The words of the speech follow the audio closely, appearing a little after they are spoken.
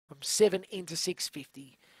7 into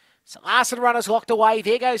 650. So Larson runners locked away.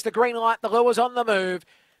 There goes the green light. The lure's on the move.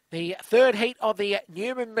 The third heat of the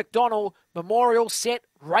Newman McDonald Memorial Set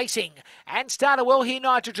Racing. And started well here,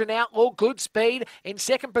 Nitrogen Outlaw. Good speed. In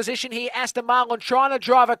second position here, Aston Marlin trying to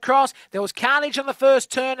drive across. There was carnage on the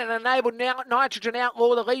first turn and enabled now Nitrogen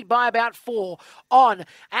Outlaw to lead by about 4 on.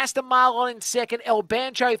 Aston Marlin in second. El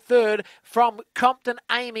Banjo third from Compton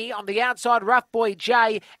Amy on the outside. Rough Boy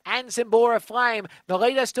J and Zimbora Flame. The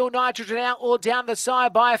leader still Nitrogen Outlaw down the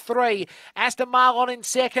side by 3. Aston Marlin in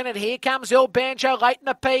second. And here comes El Banjo late in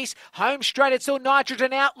the piece. Home straight. It's still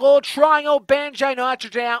Nitrogen Outlaw. Trying El Banjo.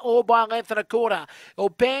 Nitrogen Outlaw by a length and a quarter. El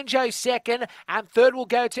Banjo second, and third will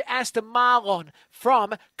go to Aston Marlon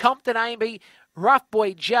from Compton Amy, Rough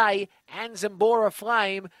Boy J and Zimbora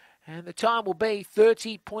Flame, and the time will be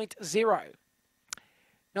 30.0.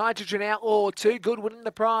 Nitrogen Outlaw 2, good winning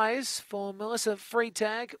the prize for Melissa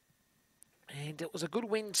Freetag, and it was a good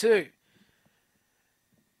win too.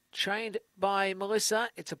 Trained by Melissa,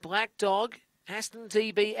 it's a black dog. Aston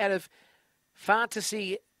DB out of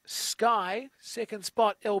Fantasy Sky, second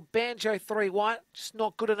spot, El Banjo 3 white, just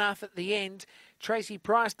not good enough at the end. Tracy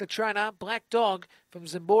Price, the trainer, black dog from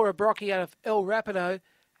Zimbora Brocky out of El Rapido.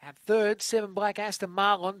 At third, 7 black Aston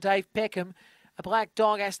Marlon, Dave Peckham, a black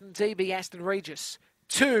dog Aston DB, Aston Regis.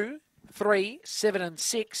 2, 3, 7 and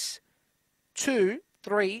 6, 2,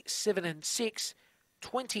 3, 7 and 6,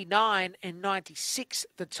 29 and 96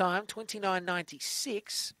 the time,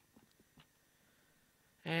 29.96.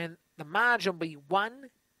 And the margin will be 1.5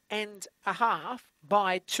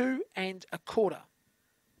 by 2 1/4.